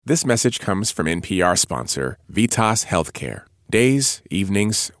This message comes from NPR sponsor Vitas Healthcare. Days,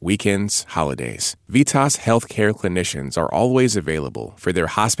 evenings, weekends, holidays. Vitas Healthcare clinicians are always available for their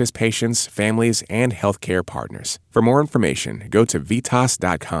hospice patients, families, and healthcare partners. For more information, go to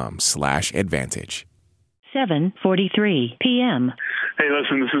vitas.com/advantage. 7:43 p.m. Hey,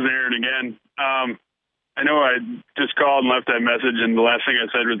 listen, this is Aaron again. I know I just called and left that message, and the last thing I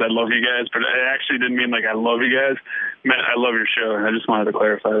said was I love you guys, but I actually didn't mean like I love you guys. I meant I love your show, and I just wanted to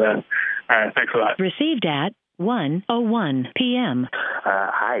clarify that. All right, thanks a lot. Received at 1:01 p.m.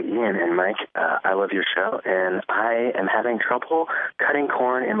 Hi, Ian and Mike. I love your show, and I am having trouble cutting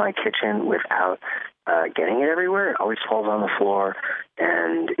corn in my kitchen without getting it everywhere. It always falls on the floor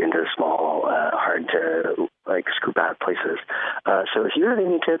and into small, hard to scoop out places. So if you have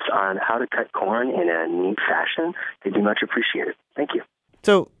any tips on how to cut corn in a neat fashion, it'd be much appreciated. Thank you.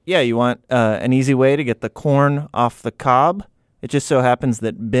 So, yeah, you want an easy way to get the corn off the cob? It just so happens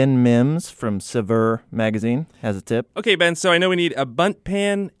that Ben Mims from Saveur magazine has a tip. Okay, Ben, so I know we need a bundt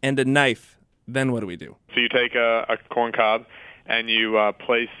pan and a knife. Then what do we do? So you take a corn cob and you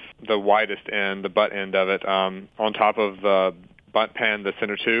place the widest end, the butt end of it, on top of the bundt pan, the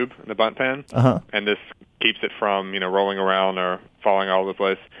center tube in the bundt pan. And this keeps it from, rolling around or falling all over the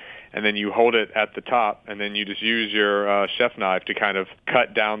place. And then you hold it at the top, and then you just use your chef knife to kind of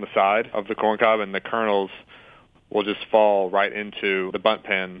cut down the side of the corn cob, and the kernels will just fall right into the bundt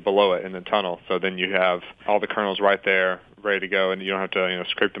pan below it in the tunnel. So then you have all the kernels right there, ready to go, and you don't have to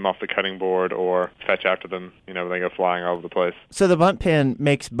scrape them off the cutting board or fetch after them. They go flying all over the place. So the bundt pan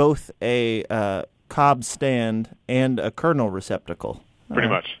makes both a cob stand and a kernel receptacle. Pretty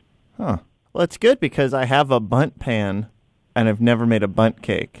much. Huh. Well, it's good because I have a bundt pan and I've never made a bundt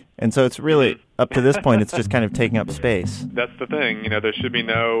cake. And so it's really, up to this point, it's just kind of taking up space. That's the thing. There should be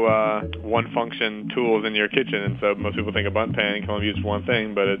no one-function tools in your kitchen. And so most people think a bundt pan can only use one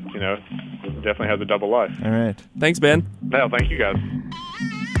thing, but it, definitely has a double life. All right. Thanks, Ben. No, thank you, guys.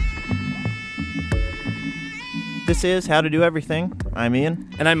 This is How to Do Everything. I'm Ian.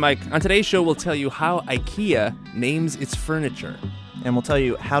 And I'm Mike. On today's show, we'll tell you how Ikea names its furniture. And we'll tell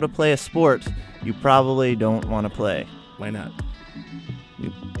you how to play a sport you probably don't want to play. Why not?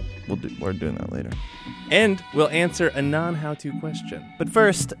 We're doing that later. And we'll answer a non-how-to question. But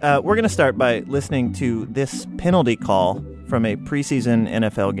first, we're going to start by listening to this penalty call from a preseason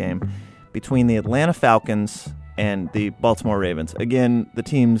NFL game between the Atlanta Falcons and the Baltimore Ravens. Again, the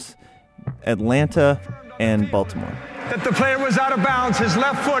teams Atlanta and Baltimore. That the player was out of bounds. His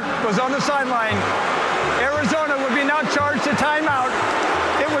left foot was on the sideline. Arizona would be now charged a timeout.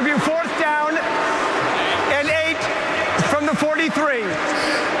 It would be 4th down and 8 from the 43.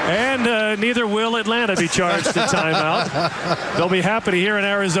 And neither will Atlanta be charged a timeout. They'll be happy to hear in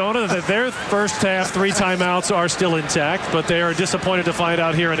Arizona that their first half 3 timeouts are still intact, but they are disappointed to find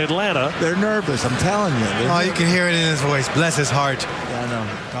out here in Atlanta. They're nervous, I'm telling you. You can hear it in his voice. Bless his heart. Yeah, I know.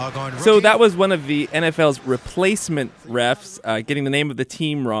 Doggone rookie. So that was one of the NFL's replacement refs getting the name of the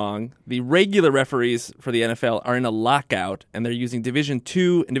team wrong. The regular referees for the NFL are in a lockout, and they're using Division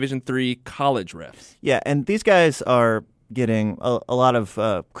II and Division III college refs. Yeah, and these guys are getting a lot of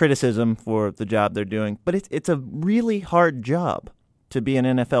criticism for the job they're doing, but it's a really hard job to be an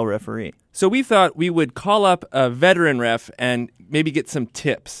NFL referee. So we thought we would call up a veteran ref and maybe get some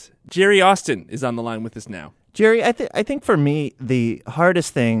tips. Jerry Austin is on the line with us now. Jerry, I think for me, the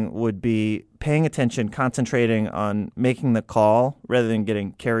hardest thing would be paying attention, concentrating on making the call rather than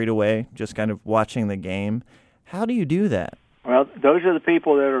getting carried away, just kind of watching the game. How do you do that? Well, those are the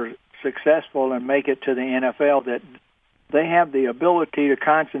people that are successful and make it to the NFL, that they have the ability to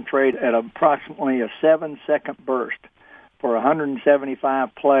concentrate at approximately a 7-second burst for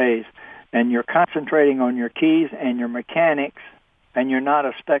 175 plays, and you're concentrating on your keys and your mechanics, and you're not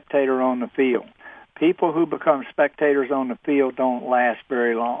a spectator on the field. People who become spectators on the field don't last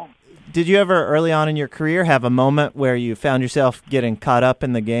very long. Did you ever, early on in your career, have a moment where you found yourself getting caught up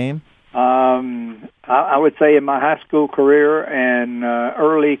in the game? I would say in my high school career and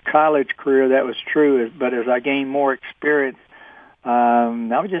early college career that was true, but as I gained more experience,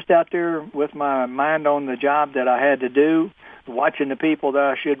 I was just out there with my mind on the job that I had to do, watching the people that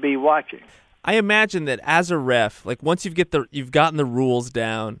I should be watching. I imagine that as a ref, like once you've gotten the rules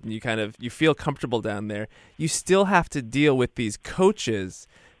down, and you feel comfortable down there, you still have to deal with these coaches,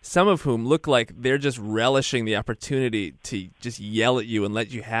 some of whom look like they're just relishing the opportunity to just yell at you and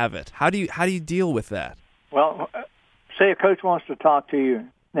let you have it. How do you deal with that? Well, say a coach wants to talk to you.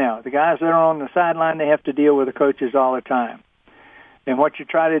 Now, the guys that are on the sideline, they have to deal with the coaches all the time. And what you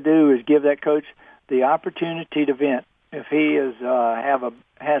try to do is give that coach the opportunity to vent. If he has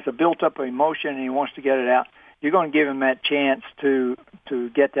a built-up emotion and he wants to get it out, you're going to give him that chance to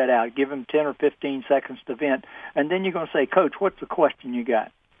get that out. Give him 10 or 15 seconds to vent, and then you're going to say, Coach, what's the question you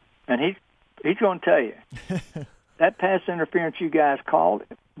got? And he's going to tell you. That pass interference you guys called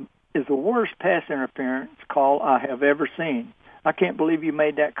is the worst pass interference call I have ever seen. I can't believe you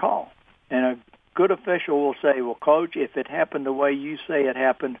made that call. And a good official will say, well, Coach, if it happened the way you say it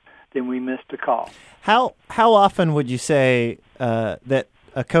happened, then we missed the call. How often would you say that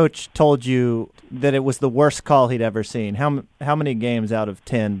a coach told you that it was the worst call he'd ever seen? How many games out of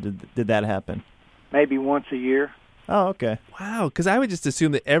 10 did that happen? Maybe once a year. Oh, okay. Wow, because I would just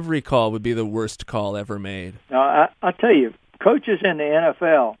assume that every call would be the worst call ever made. No, I tell you, coaches in the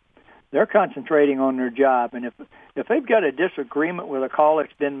NFL, they're concentrating on their job, and if they've got a disagreement with a call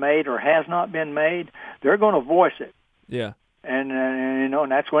that's been made or has not been made, they're going to voice it. Yeah. And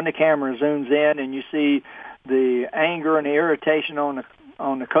and that's when the camera zooms in, and you see the anger and the irritation on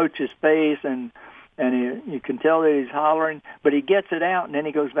the coach's face, and you can tell that he's hollering, but he gets it out, and then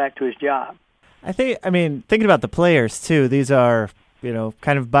he goes back to his job. Thinking about the players, too, these are,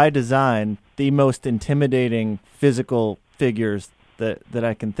 kind of by design, the most intimidating physical figures that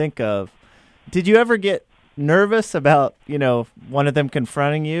I can think of. Did you ever get nervous about, one of them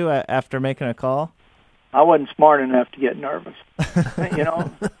confronting you after making a call? I wasn't smart enough to get nervous.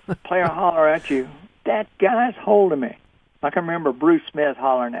 Player holler at you, that guy's holding me. I can remember Bruce Smith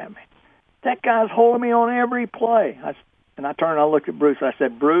hollering at me. That guy's holding me on every play. And I turned and I looked at Bruce. I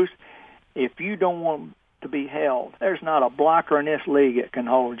said, Bruce, if you don't want to be held, there's not a blocker in this league that can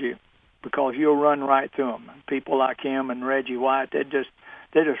hold you, because you'll run right through them. People like him and Reggie White, they just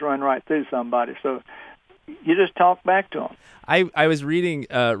run right through somebody. So you just talk back to them. I was reading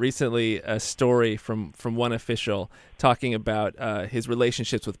recently a story from one official talking about his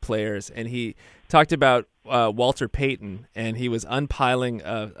relationships with players, and he talked about Walter Payton, and he was unpiling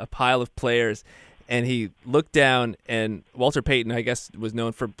a pile of players, and he looked down, and Walter Payton, I guess, was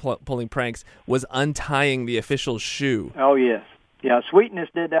known for pulling pranks, was untying the official's shoe. Oh, yes. Yeah, Sweetness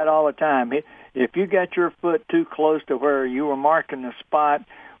did that all the time. If you got your foot too close to where you were marking the spot,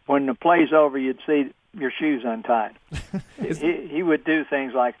 when the play's over, you'd see your shoes untied. He would do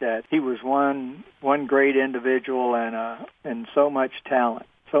things like that. He was one great individual and so much talent.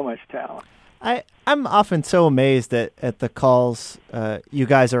 I'm often so amazed at the calls you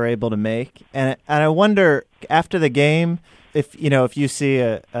guys are able to make, and I wonder, after the game, if you see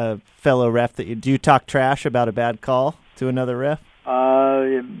a fellow ref, do you talk trash about a bad call to another ref?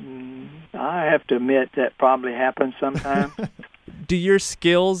 I have to admit that probably happens sometimes. Do your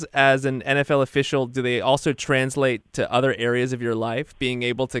skills as an NFL official, do they also translate to other areas of your life, being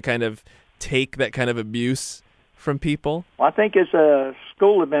able to kind of take that kind of abuse from people? Well, I think as a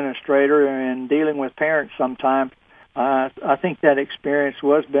school administrator and dealing with parents sometimes, I think that experience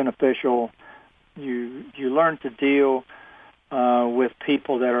was beneficial. You learn to deal with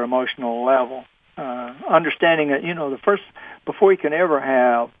people that are emotional level, understanding that before you can ever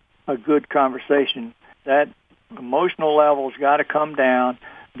have a good conversation, that emotional level's got to come down.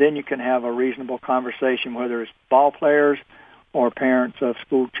 Then you can have a reasonable conversation, whether it's ball players or parents of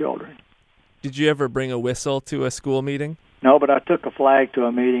school children. Did you ever bring a whistle to a school meeting? No, but I took a flag to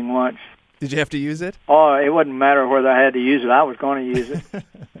a meeting once. Did you have to use it? Oh, it wouldn't matter whether I had to use it. I was going to use it.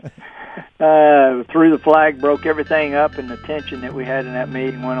 Threw the flag, broke everything up, and the tension that we had in that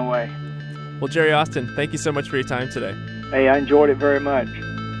meeting went away. Well, Jerry Austin, thank you so much for your time today. Hey, I enjoyed it very much.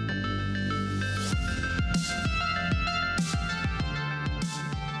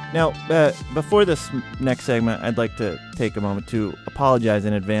 Now, before this next segment, I'd like to take a moment to apologize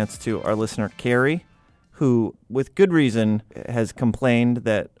in advance to our listener, Carrie, who, with good reason, has complained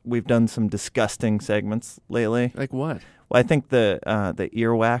that we've done some disgusting segments lately. Like what? Well, I think the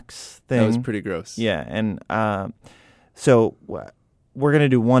earwax thing. That was pretty gross. Yeah, and so we're going to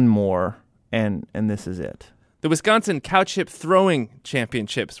do one more, and this is it. The Wisconsin Cow Chip Throwing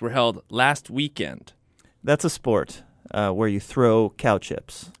Championships were held last weekend. That's a sport. Where you throw cow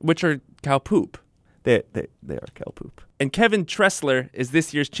chips. Which are cow poop. They are cow poop. And Kevin Tressler is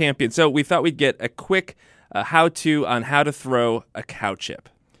this year's champion. So we thought we'd get a quick how-to on how to throw a cow chip.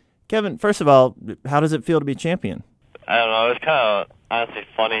 Kevin, first of all, how does it feel to be champion? I don't know. It's kind of honestly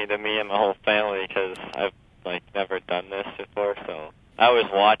funny to me and my whole family because I've never done this before, so I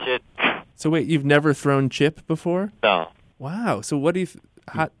always watch it. So wait, you've never thrown chip before? No. Wow. So what do you...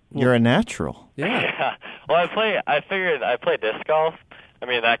 You're a natural. Yeah. Well, I figured I play disc golf. I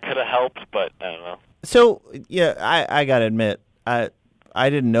mean, that could have helped, but I don't know. So, yeah, I got to admit, I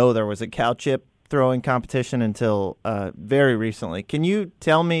didn't know there was a cow chip throwing competition until very recently. Can you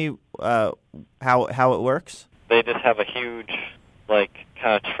tell me how it works? They just have a huge, kind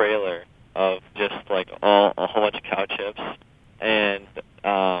of trailer, of just like a whole bunch of cow chips, and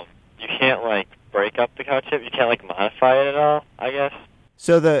you can't like break up the cow chip. You can't like modify it at all, I guess.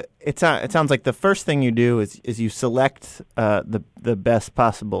 So it sounds like the first thing you do is you select the best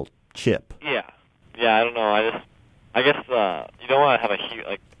possible chip. Yeah. I don't know. I guess you don't want to have a huge,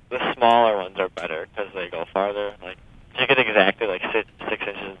 like, the smaller ones are better because they go farther. Like, if you get exactly like 6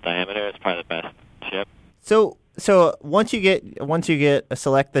 inches in diameter, it's probably the best chip. So once you get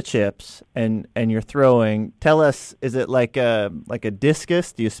select the chips and you're throwing, tell us, is it like a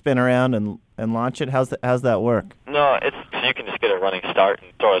discus? Do you spin around and launch it? How's that work? No, you can just get a running start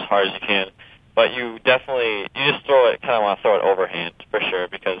and throw as hard as you can. But you just throw it, kind of want to throw it overhand for sure,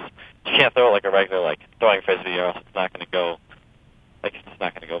 because you can't throw it like a regular, like, throwing frisbee, or else it's not going to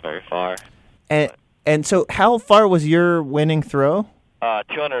go very far. And so how far was your winning throw?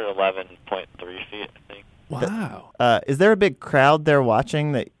 211.3 feet, I think. Wow. Is there a big crowd there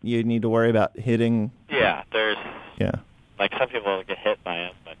watching that you need to worry about hitting? Yeah, there's... Yeah. Like, some people get hit by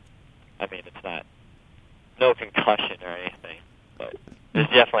them, but, I mean, it's not... No concussion or anything, but you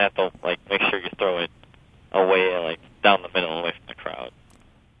definitely have to, like, make sure you throw it away, like, down the middle, away from the crowd.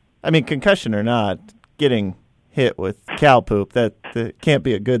 I mean, concussion or not, getting hit with cow poop, that can't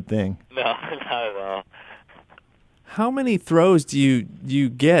be a good thing. No, not at all. How many throws do you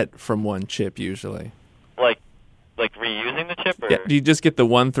get from one chip usually? Like reusing the chip? Or? Yeah. Do you just get the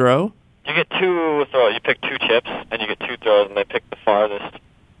one throw? You get 2 throws. You pick 2 chips, and you get 2 throws, and they pick the farthest.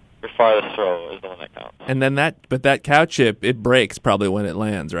 Your farthest throw is the one that counts. And then that cow chip, it breaks probably when it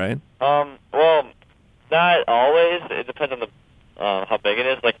lands, right? Well, not always. It depends on the how big it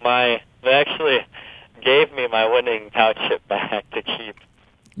is. Like they actually gave me my winning cow chip back to keep.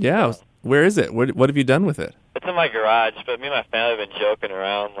 Yeah. Where is it? What have you done with it? It's in my garage, but me and my family have been joking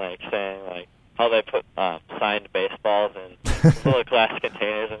around, like saying like how they put signed baseballs in little glass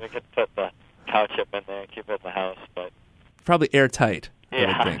containers, and we could put the cow chip in there and keep it in the house. But probably airtight.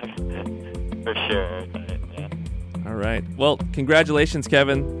 Yeah, I would think. For sure. Yeah. All right. Well, congratulations,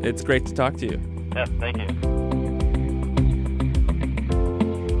 Kevin. It's great to talk to you. Yeah, thank you.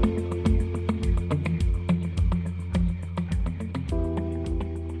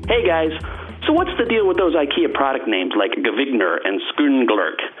 Hey guys, so what's the deal with those IKEA product names like Gavigner and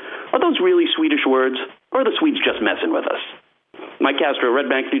Skurnglurk? Are those really Swedish words, or are the Swedes just messing with us? Mike Castro, Red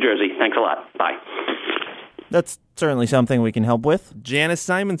Bank, New Jersey. Thanks a lot. Bye. That's certainly something we can help with. Janice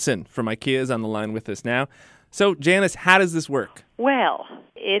Simonson from IKEA is on the line with us now. So, Janice, how does this work? Well,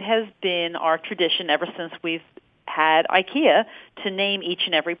 it has been our tradition ever since we've had IKEA to name each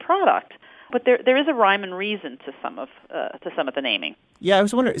and every product. But there is a rhyme and reason to some of the naming. Yeah, I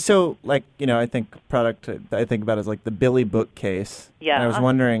was wondering. So, like, I think product I think about is like the Billy bookcase. Yeah. And I was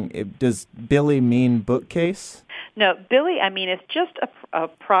wondering, does Billy mean bookcase? No, Billy. I mean, it's just a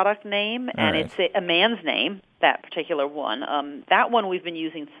product name, and right. It's a man's name. That particular one. That one we've been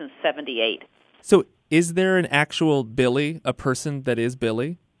using since '78. So, is there an actual Billy, a person that is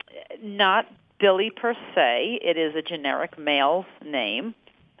Billy? Not Billy per se. It is a generic male's name.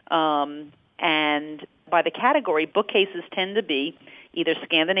 And by the category, bookcases tend to be either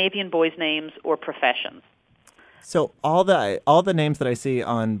Scandinavian boys' names or professions. So all the names that I see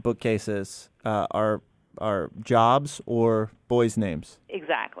on bookcases are jobs or boys' names.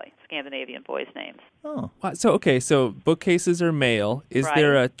 Exactly, Scandinavian boys' names. Oh, so bookcases are male. Is Right.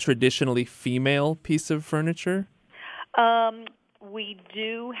 there a traditionally female piece of furniture? We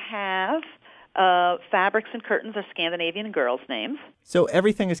do have fabrics and curtains are Scandinavian girls' names. So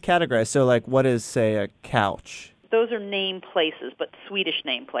everything is categorized. So, like, what is, say, a couch? Those are name places, but Swedish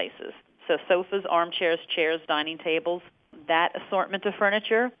name places. So sofas, armchairs, chairs, dining tables, that assortment of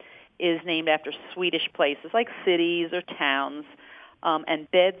furniture is named after Swedish places like cities or towns. And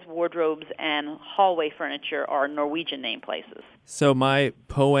beds, wardrobes, and hallway furniture are Norwegian name places. So my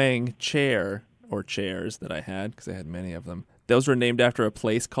Poang chair, or chairs that I had, because I had many of them, those were named after a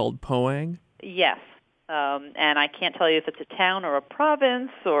place called Poang? Yes. And I can't tell you if it's a town or a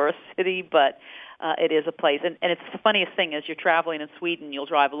province or a city, but it is a place. And it's the funniest thing is you're traveling in Sweden, you'll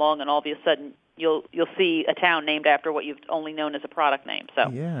drive along, and all of a sudden you'll see a town named after what you've only known as a product name. So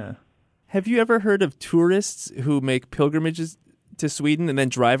yeah. Have you ever heard of tourists who make pilgrimages to Sweden and then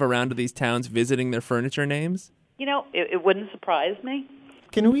drive around to these towns visiting their furniture names? It wouldn't surprise me.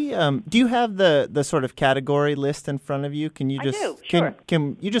 Can we? Do you have the sort of category list in front of you? Can you just? I do, sure.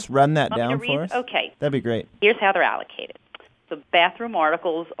 Can you just run that down for us? Okay. That'd be great. Here's how they're allocated. So bathroom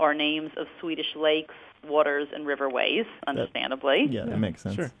articles are names of Swedish lakes, waters, and riverways, understandably. That makes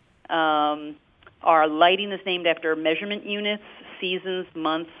sense. Sure. Our lighting is named after measurement units, seasons,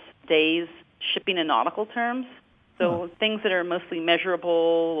 months, days, shipping and nautical terms. So things that are mostly measurable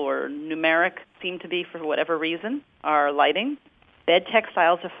or numeric seem to be, for whatever reason, are lighting. Bed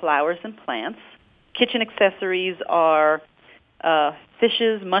textiles are flowers and plants. Kitchen accessories are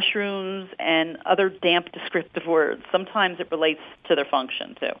fishes, mushrooms, and other damp descriptive words. Sometimes it relates to their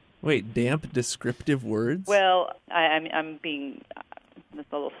function, too. Wait, damp descriptive words? Well, I'm being a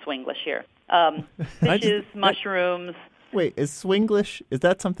little Swinglish here. Fishes, mushrooms. Wait, is Swinglish, is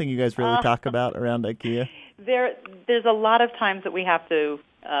that something you guys really talk about around IKEA? There's a lot of times that we have to,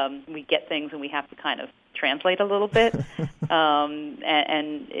 we get things and we have to kind of translate a little bit.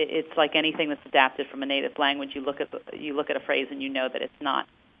 And it's like anything that's adapted from a native language. You look at a phrase and you know that it's not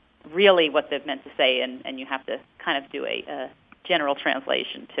really what they've meant to say, and you have to kind of do a general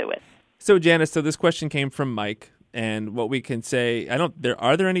translation to it. So, Janice, this question came from Mike, and what we can say,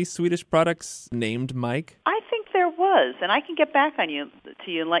 are there any Swedish products named Mike? I think there was, and I can get back to you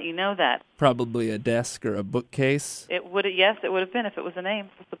and let you know that. Probably a desk or a bookcase. It would have been if it was a name,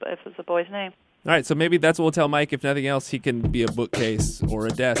 if it was a boy's name. All right, so maybe that's what we'll tell Mike. If nothing else, he can be a bookcase or a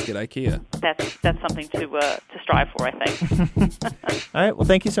desk at IKEA. That's something to strive for, I think. All right, well,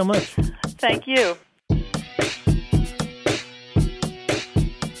 thank you so much. Thank you.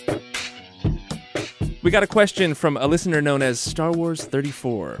 We got a question from a listener known as Star Wars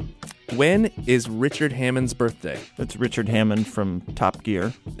 34. When is Richard Hammond's birthday? That's Richard Hammond from Top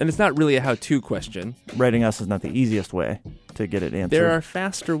Gear. And it's not really a how-to question. Writing us is not the easiest way to get it answered. There are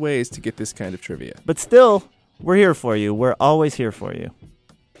faster ways to get this kind of trivia. But still, we're here for you. We're always here for you.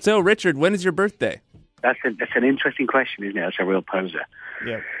 So, Richard, when is your birthday? That's an interesting question, isn't it? That's a real poser.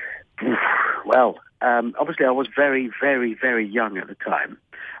 Yeah. Well, obviously I was very, very, very young at the time,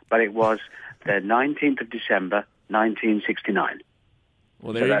 but it was the 19th of December, 1969.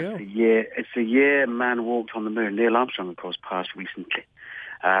 Well, there you go. It's the year man walked on the moon. Neil Armstrong, of course, passed recently.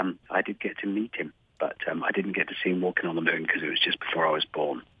 I did get to meet him, but I didn't get to see him walking on the moon because it was just before I was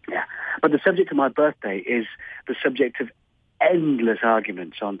born. Yeah. But the subject of my birthday is the subject of endless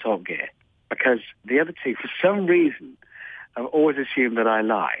arguments on Top Gear, because the other two, for some reason, have always assumed that I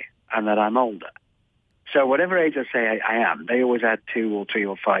lie and that I'm older. So whatever age I say I am, they always add 2 or 3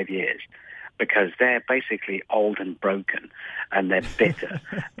 or 5 years, because they're basically old and broken, and they're bitter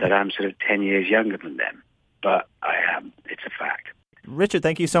that I'm sort of 10 years younger than them. But I am. It's a fact. Richard,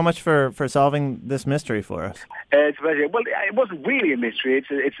 thank you so much for solving this mystery for us. It's a pleasure. Well, it wasn't really a mystery. It's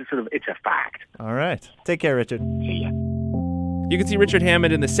a fact. All right. Take care, Richard. See ya. You can see Richard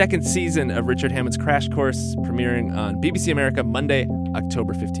Hammond in the second season of Richard Hammond's Crash Course, premiering on BBC America Monday,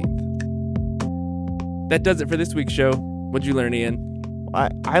 October 15th. That does it for this week's show. What'd you learn, Ian?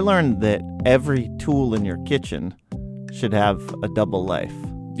 I learned that every tool in your kitchen should have a double life.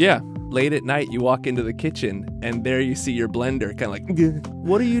 Yeah. Late at night, you walk into the kitchen, and there you see your blender, kind of like,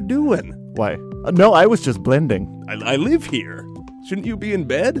 what are you doing? Why? No, I was just blending. I live here. Shouldn't you be in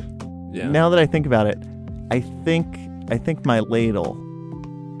bed? Yeah. Now that I think about it, I think my ladle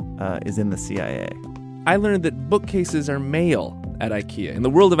is in the CIA. I learned that bookcases are male at IKEA. In the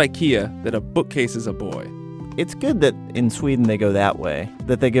world of IKEA, that a bookcase is a boy. It's good that in Sweden they go that way,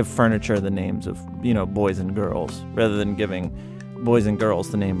 that they give furniture the names of, boys and girls, rather than giving boys and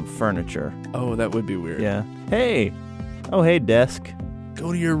girls the name of furniture. Oh, that would be weird. Yeah. Hey. Oh, hey, desk.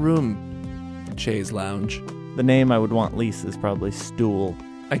 Go to your room, chaise lounge. The name I would want least is probably stool.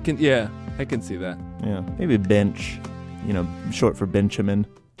 I can see that. Yeah. Maybe bench, short for Benjamin.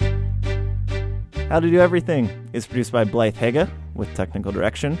 How to Do Everything is produced by Blythe Hega with technical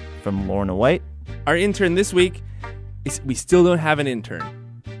direction from Lorna White. Our intern this week we still don't have an intern.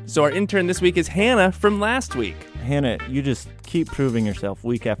 So our intern this week is Hannah from last week. Hannah, you just keep proving yourself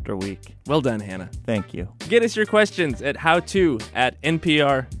week after week. Well done, Hannah. Thank you. Get us your questions at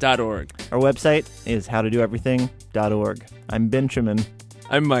howto@npr.org. Our website is howtodoeverything.org. I'm Benjamin.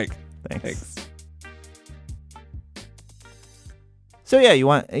 I'm Mike. Thanks. So yeah, you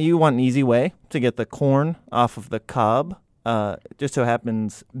want an easy way to get the corn off of the cob. Just so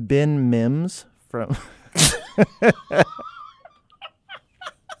happens Ben Mims from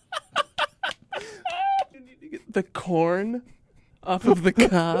the corn off of the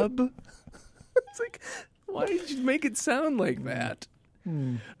cob. It's like, why did you make it sound like that?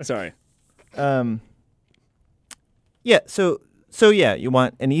 Sorry. Yeah. So yeah, you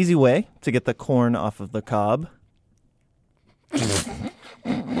want an easy way to get the corn off of the cob.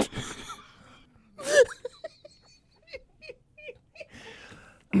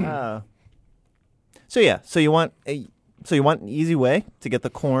 So you want an easy way to get the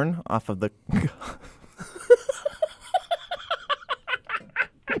corn off of the.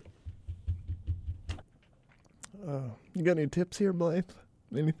 You got any tips here, Blythe?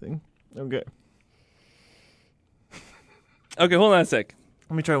 Anything? Okay. Okay, hold on a sec.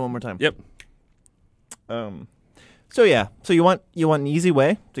 Let me try one more time. Yep. So you want an easy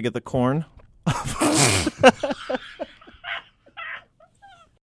way to get the corn.